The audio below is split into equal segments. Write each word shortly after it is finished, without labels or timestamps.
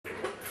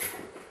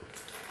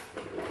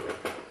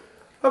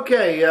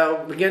Okay,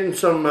 we're getting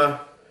some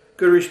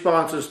good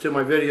responses to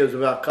my videos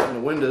about cutting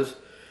the windows.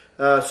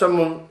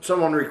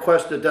 Someone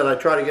requested that I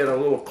try to get a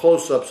little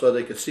close-up so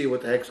they could see what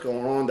the heck's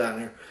going on down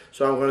here.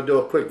 So I'm going to do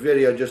a quick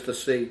video just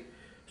to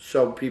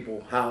show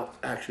people how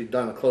actually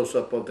done a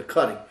close-up of the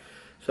cutting.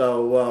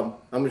 So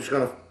I'm just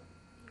going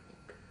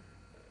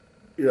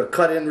to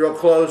cut in real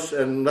close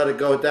and let it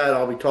go at that.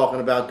 I'll be talking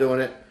about doing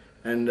it,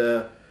 and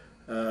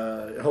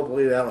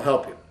hopefully that'll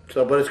help you.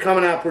 So, but it's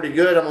coming out pretty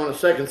good. I'm on the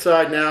second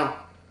side now.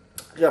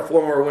 I got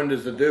 4 more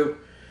windows to do,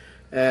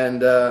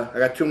 and I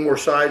got 2 more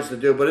sides to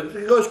do, but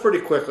it goes pretty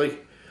quickly.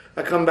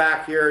 I come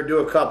back here, do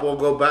a couple,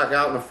 go back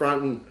out in the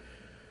front and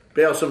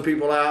bail some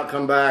people out,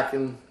 come back,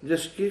 and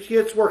just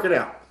it's working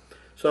out.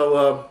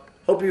 So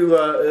hope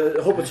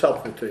it's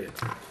helpful to you.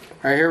 All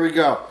right, here we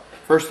go.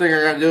 First thing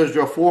I got to do is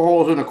drill 4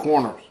 holes in the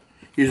corners.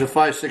 Use a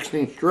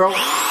 5/16 drill.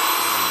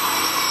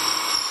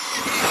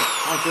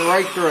 Punch it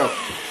right through.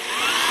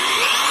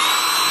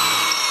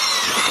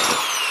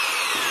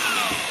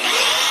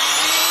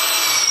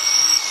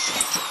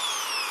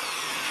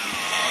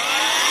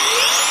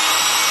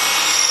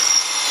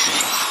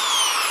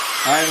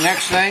 Alright,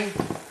 next thing,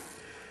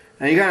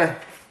 now you gotta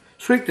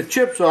sweep the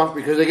chips off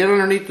because they get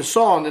underneath the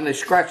saw and then they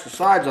scratch the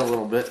sides a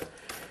little bit.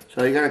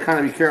 So you gotta kind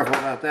of be careful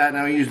about that.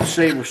 Now we use the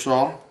saber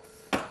saw.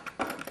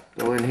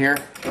 Go in here.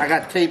 I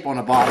got tape on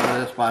the bottom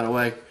of this, by the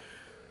way.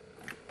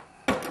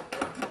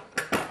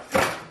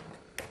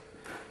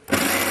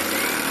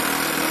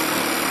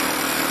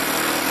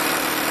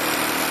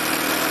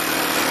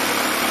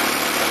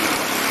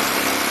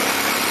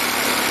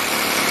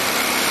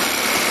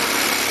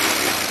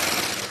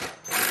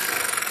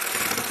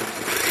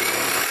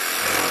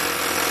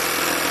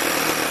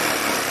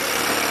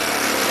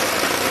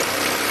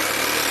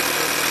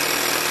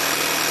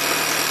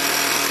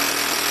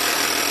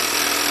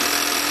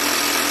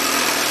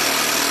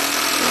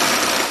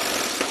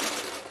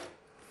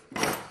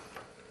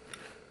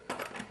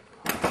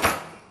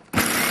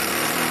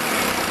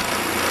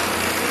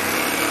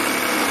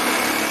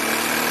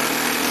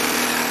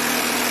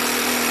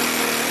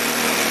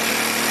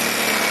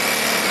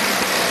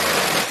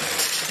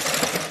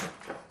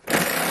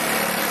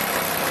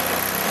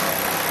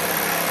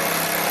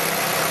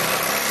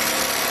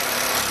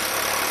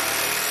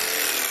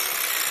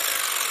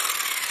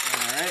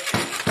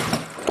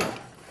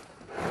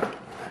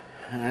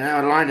 And now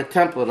I line the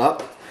template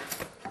up.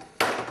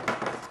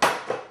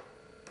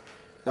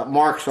 Got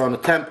marks on the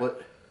template.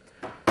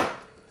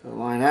 So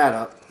line that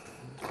up,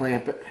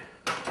 clamp it.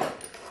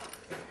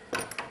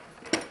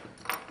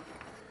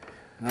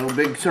 No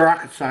big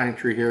rocket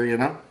science here, you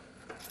know.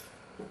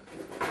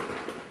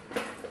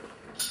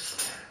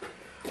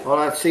 All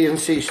that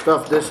CNC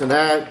stuff, this and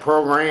that,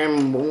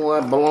 program, all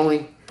that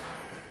baloney.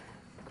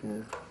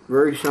 Yeah,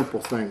 very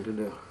simple thing to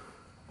do.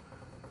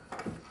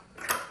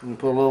 And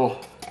put a little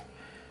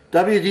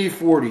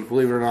WD-40,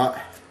 believe it or not.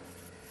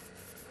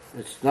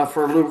 It's not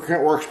for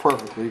lubricant, works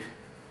perfectly.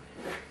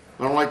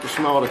 I don't like the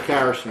smell of the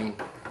kerosene.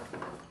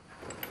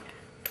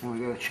 Now we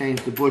gotta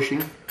change the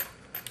bushing.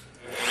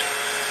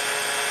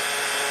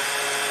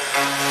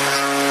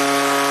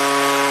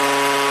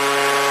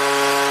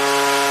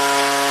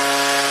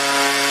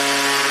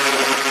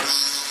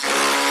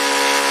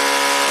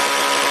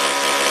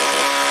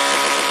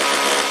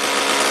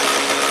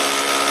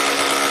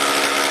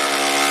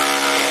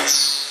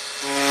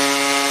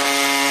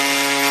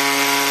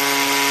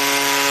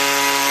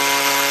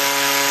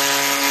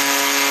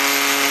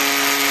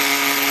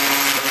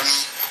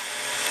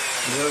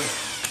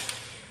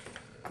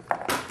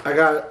 I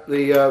got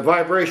the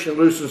vibration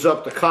loosens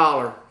up the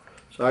collar,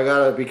 so I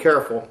gotta be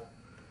careful.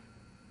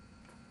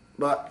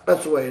 But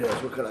that's the way it is.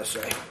 What can I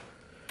say?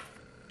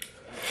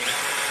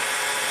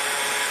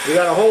 You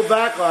gotta hold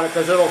back on it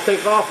because it'll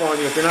take off on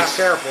you if you're not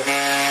careful.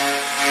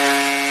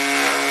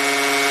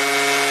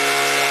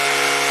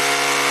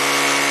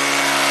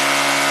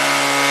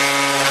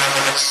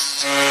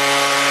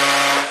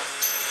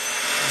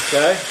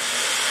 Okay.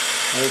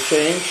 Let me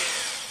change.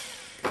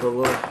 Put a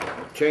little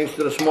change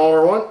to the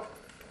smaller one.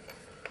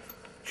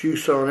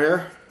 Juice on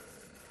there,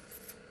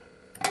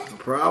 no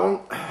problem.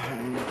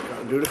 And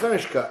gotta do the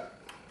finish cut.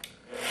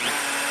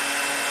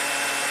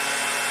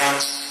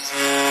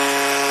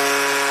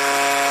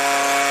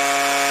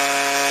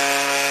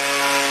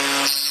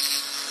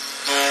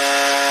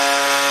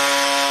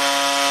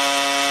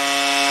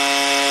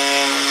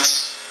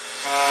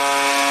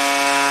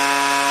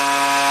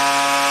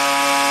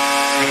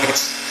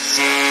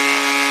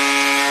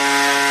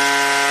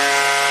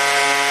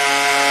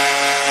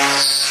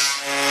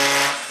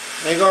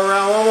 And go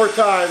around one more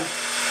time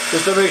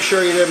just to make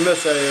sure you didn't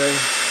miss anything.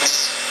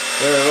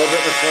 There, a little bit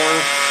in the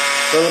corner,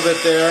 a little bit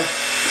there,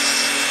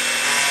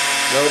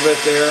 a little bit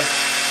there.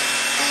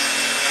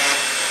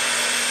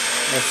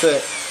 That's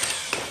it.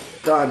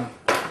 Done.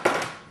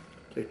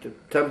 Take the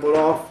template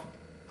off.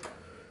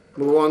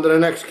 Move on to the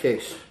next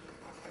case.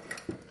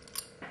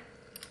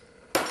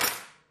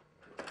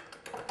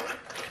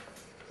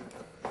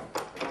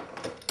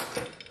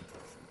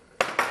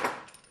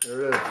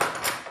 There it is.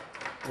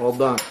 All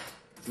done.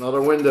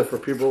 Another window for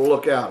people to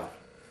look out of.